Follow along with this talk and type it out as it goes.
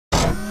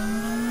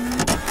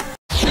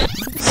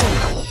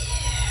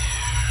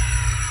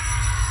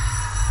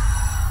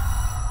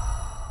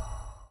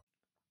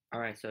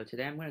Alright, so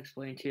today I'm going to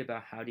explain to you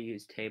about how to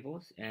use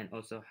tables and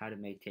also how to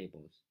make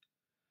tables.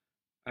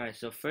 Alright,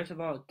 so first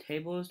of all,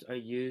 tables are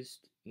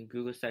used in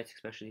Google Sites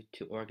especially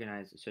to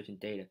organize certain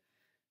data.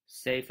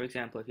 Say, for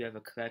example, if you have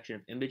a collection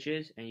of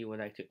images and you would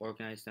like to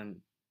organize them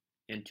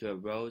into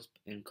rows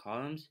and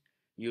columns,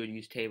 you would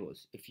use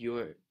tables. If you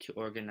were to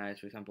organize,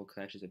 for example,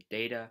 collections of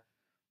data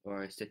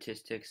or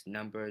statistics,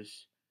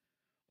 numbers,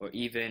 or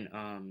even,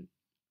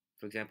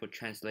 for example,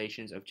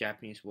 translations of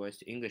Japanese words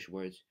to English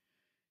words,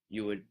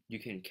 you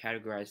can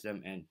categorize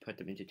them and put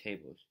them into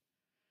tables.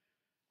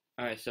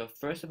 Alright, so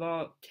first of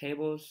all,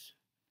 tables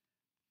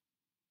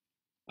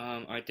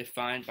are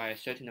defined by a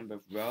certain number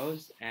of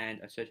rows and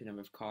a certain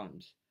number of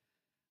columns.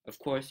 Of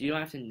course, you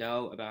don't have to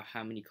know about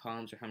how many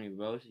columns or how many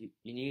rows you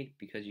need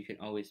because you can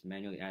always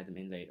manually add them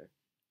in later.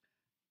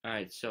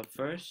 Alright, so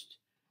first,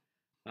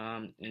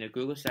 in a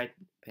Google site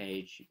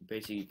page,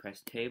 basically you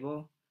press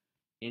table,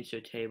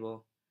 insert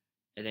table,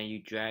 and then you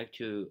drag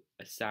to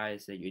a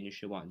size that you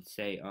initially want,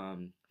 say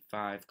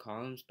 5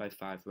 columns by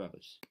 5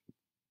 rows.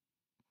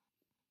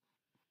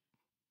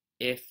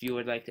 If you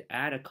would like to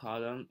add a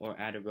column or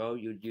add a row,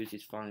 you would use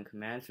these following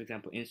commands. For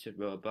example, insert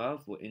row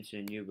above will insert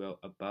a new row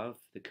above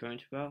the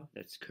current row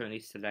that's currently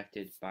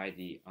selected by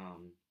the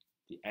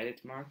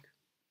edit mark.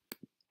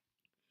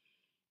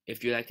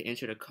 If you like to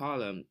insert a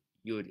column,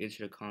 you would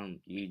insert a column.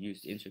 You would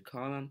use the insert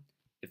column.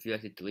 If you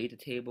like to delete a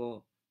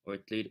table or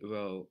delete a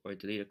row or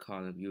delete a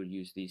column, you would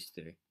use these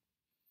three.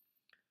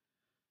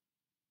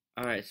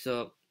 Alright,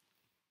 so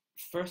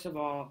first of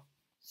all,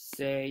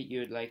 say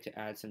you would like to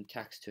add some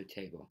text to a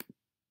table.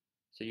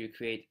 So you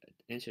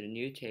insert a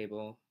new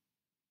table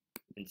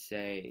and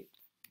say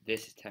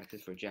this text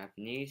is for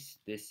Japanese,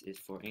 this is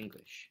for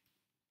English.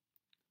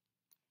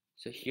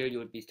 So here you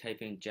would be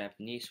typing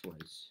Japanese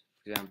words.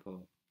 For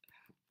example,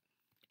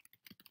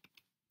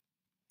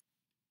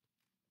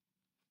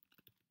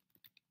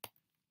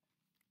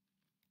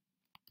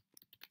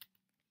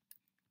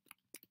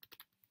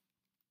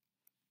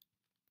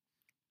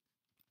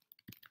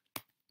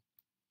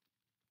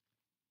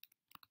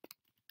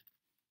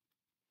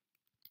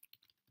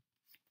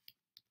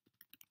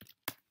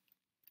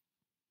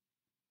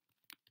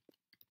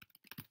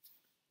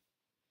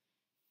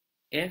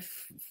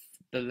 if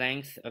the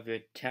length of your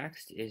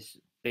text is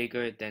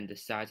bigger than the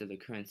size of the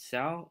current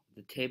cell,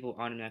 the table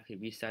automatically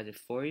resizes it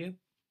for you.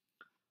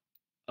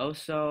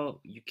 Also,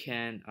 you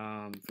can,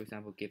 for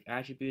example, give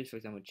attributes. For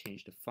example,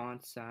 change the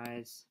font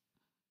size.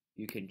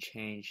 You can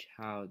change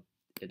how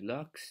it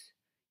looks.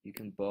 You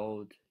can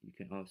bold. You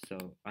can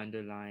also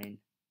underline,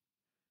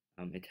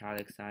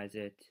 italicize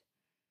it.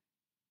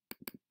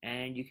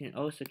 And you can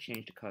also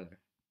change the color.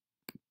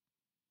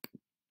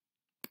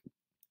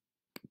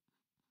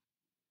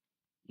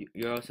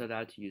 You're also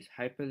allowed to use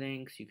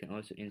hyperlinks. You can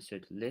also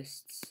insert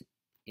lists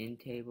in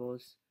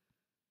tables,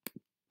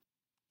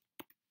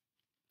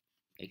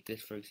 like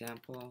this, for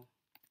example.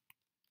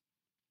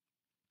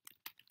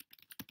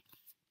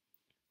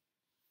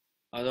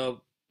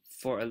 Although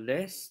for a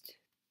list,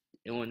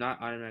 it will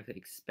not automatically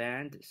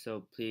expand,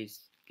 so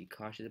please be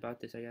cautious about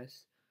this, I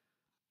guess.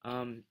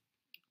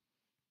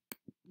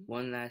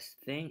 One last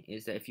thing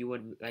is that if you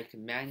would like to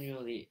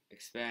manually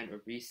expand or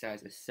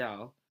resize a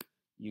cell,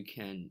 you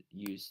can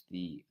use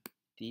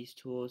these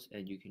tools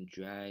and you can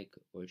drag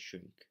or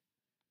shrink.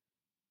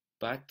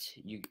 But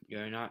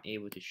you're not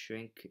able to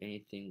shrink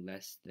anything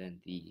less than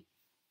the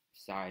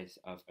size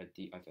of a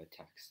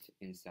text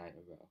inside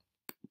a row.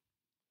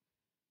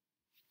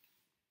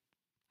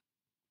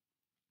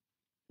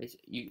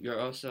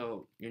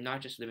 You're not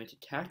just limited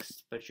to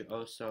text, but you're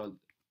also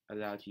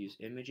allowed to use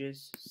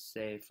images.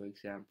 Say, for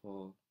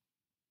example,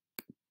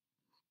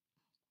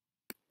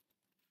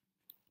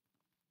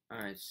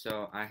 alright,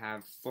 so I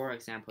have 4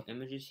 example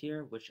images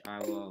here, which I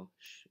will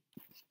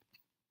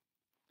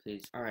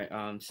please. Alright,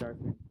 sorry.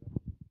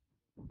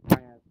 I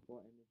have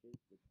 4 images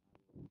which I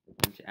will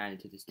attempt to add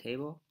into this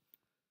table.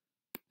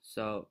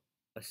 So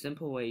a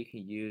simple way you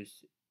can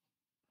use,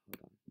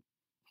 hold on.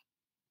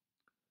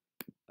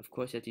 Of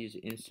course, you have to use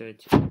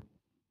insert.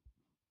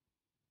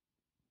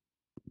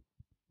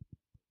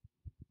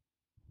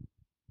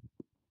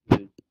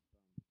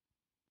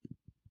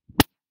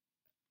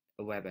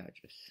 A web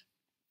address.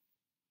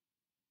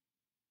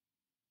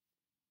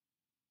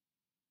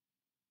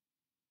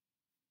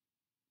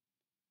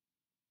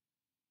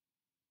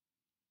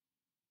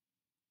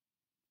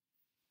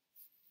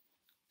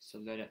 So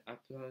let it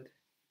upload.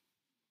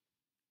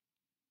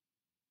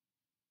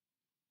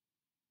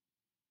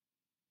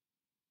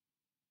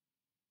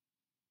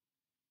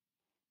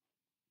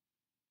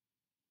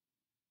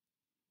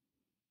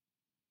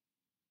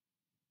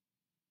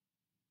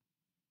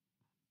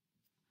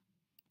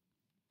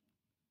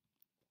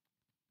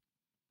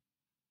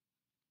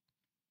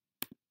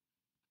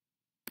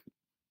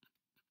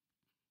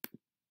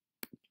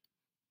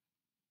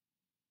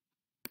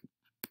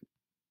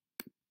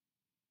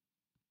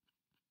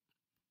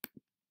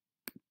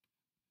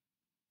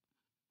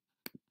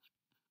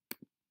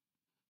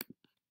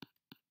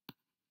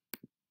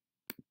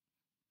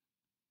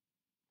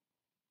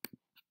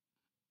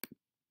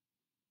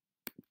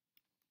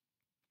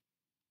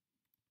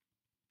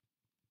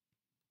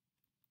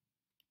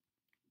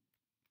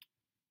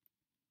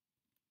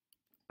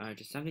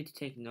 Just something to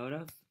take note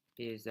of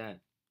is that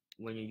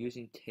when you're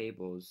using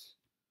tables,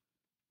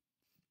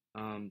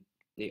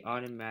 they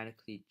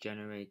automatically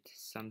generate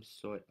some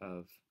sort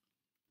of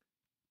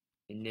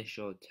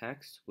initial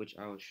text, which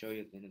I will show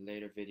you in a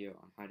later video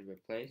on how to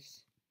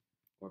replace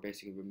or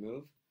basically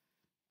remove.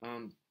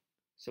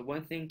 So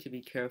one thing to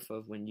be careful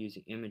of when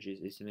using images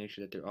is to make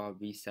sure that they're all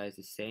resized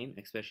the same,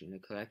 especially in a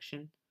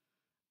collection.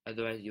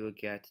 Otherwise, you will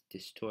get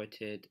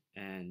distorted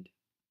and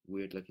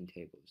weird looking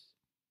tables.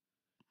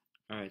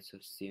 Alright, so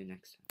see you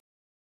next time.